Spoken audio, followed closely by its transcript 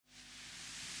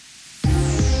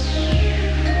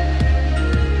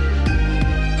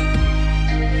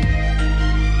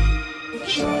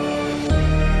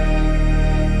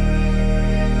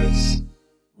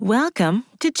Welcome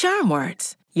to Charm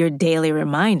Words, your daily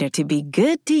reminder to be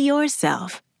good to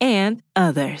yourself and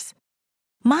others.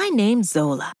 My name's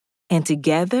Zola, and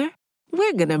together,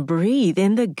 we're gonna breathe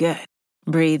in the good,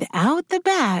 breathe out the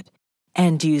bad,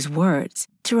 and use words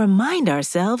to remind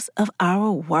ourselves of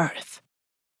our worth.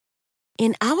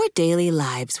 In our daily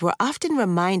lives, we're often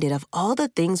reminded of all the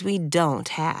things we don't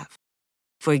have.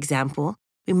 For example,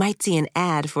 we might see an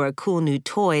ad for a cool new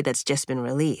toy that's just been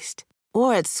released.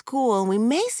 Or at school, we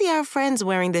may see our friends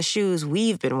wearing the shoes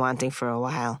we've been wanting for a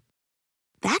while.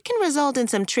 That can result in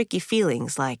some tricky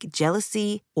feelings like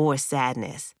jealousy or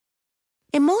sadness.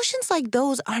 Emotions like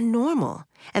those are normal,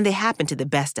 and they happen to the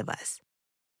best of us.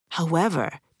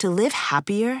 However, to live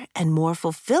happier and more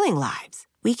fulfilling lives,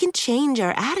 we can change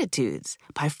our attitudes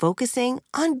by focusing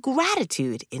on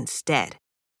gratitude instead,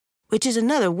 which is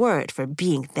another word for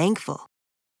being thankful.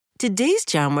 Today's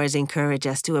charm words encourage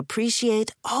us to appreciate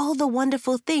all the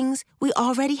wonderful things we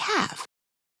already have.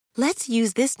 Let's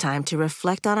use this time to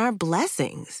reflect on our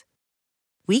blessings.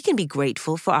 We can be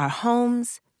grateful for our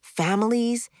homes,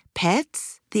 families,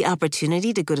 pets, the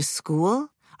opportunity to go to school,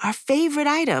 our favorite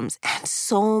items, and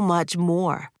so much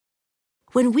more.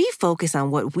 When we focus on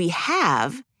what we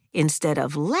have instead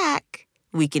of lack,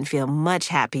 we can feel much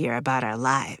happier about our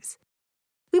lives.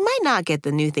 We might not get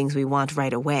the new things we want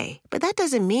right away, but that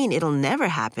doesn't mean it'll never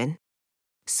happen.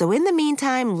 So in the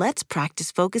meantime, let's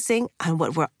practice focusing on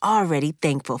what we're already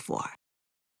thankful for.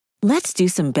 Let's do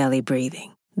some belly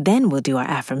breathing. Then we'll do our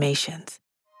affirmations.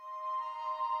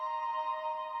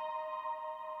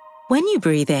 When you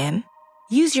breathe in,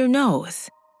 use your nose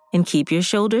and keep your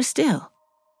shoulders still.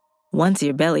 Once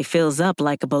your belly fills up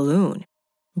like a balloon,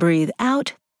 breathe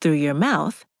out through your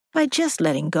mouth by just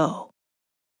letting go.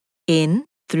 In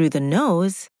through the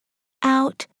nose,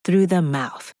 out through the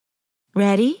mouth.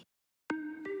 Ready?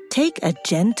 Take a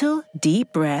gentle,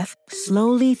 deep breath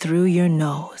slowly through your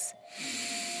nose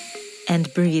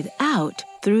and breathe out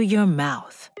through your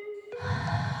mouth.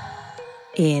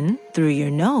 In through your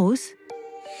nose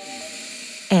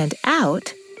and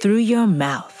out through your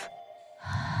mouth.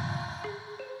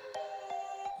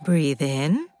 Breathe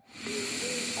in.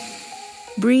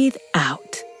 Breathe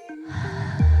out.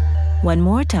 One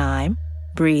more time.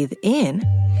 Breathe in.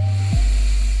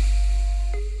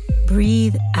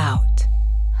 Breathe out.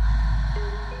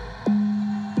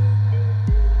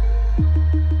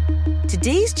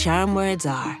 Today's charm words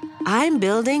are, I'm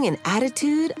building an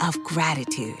attitude of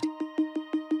gratitude.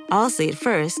 I'll say it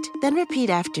first, then repeat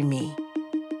after me.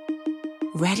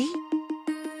 Ready?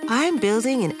 I'm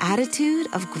building an attitude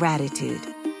of gratitude.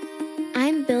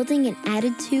 I'm building an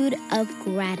attitude of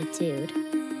gratitude.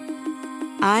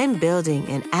 I'm building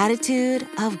an attitude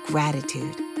of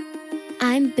gratitude.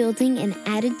 I'm building an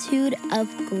attitude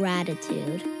of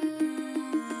gratitude.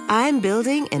 I'm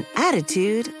building an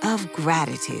attitude of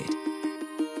gratitude.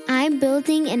 I'm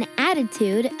building an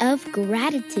attitude of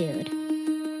gratitude.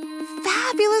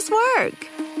 Fabulous work!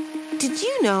 Did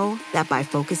you know that by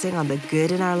focusing on the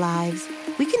good in our lives,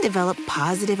 we can develop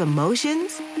positive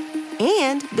emotions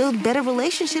and build better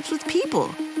relationships with people?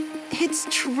 It's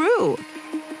true.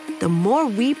 The more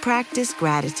we practice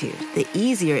gratitude, the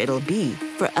easier it'll be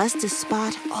for us to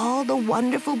spot all the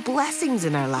wonderful blessings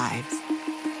in our lives.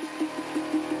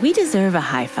 We deserve a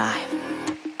high five.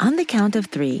 On the count of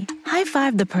 3, high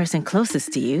five the person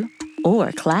closest to you,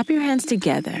 or clap your hands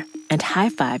together and high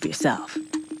five yourself.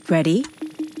 Ready?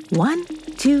 1,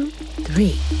 2,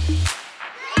 3.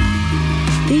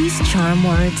 These charm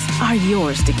words are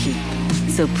yours to keep,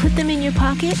 so put them in your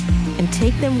pocket and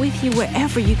take them with you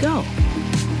wherever you go.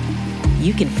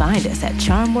 You can find us at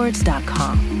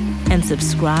charmwords.com and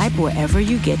subscribe wherever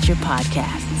you get your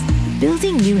podcasts.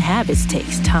 Building new habits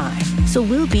takes time, so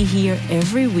we'll be here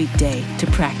every weekday to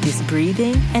practice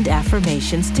breathing and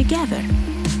affirmations together.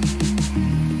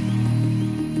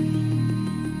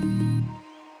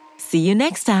 See you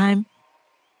next time.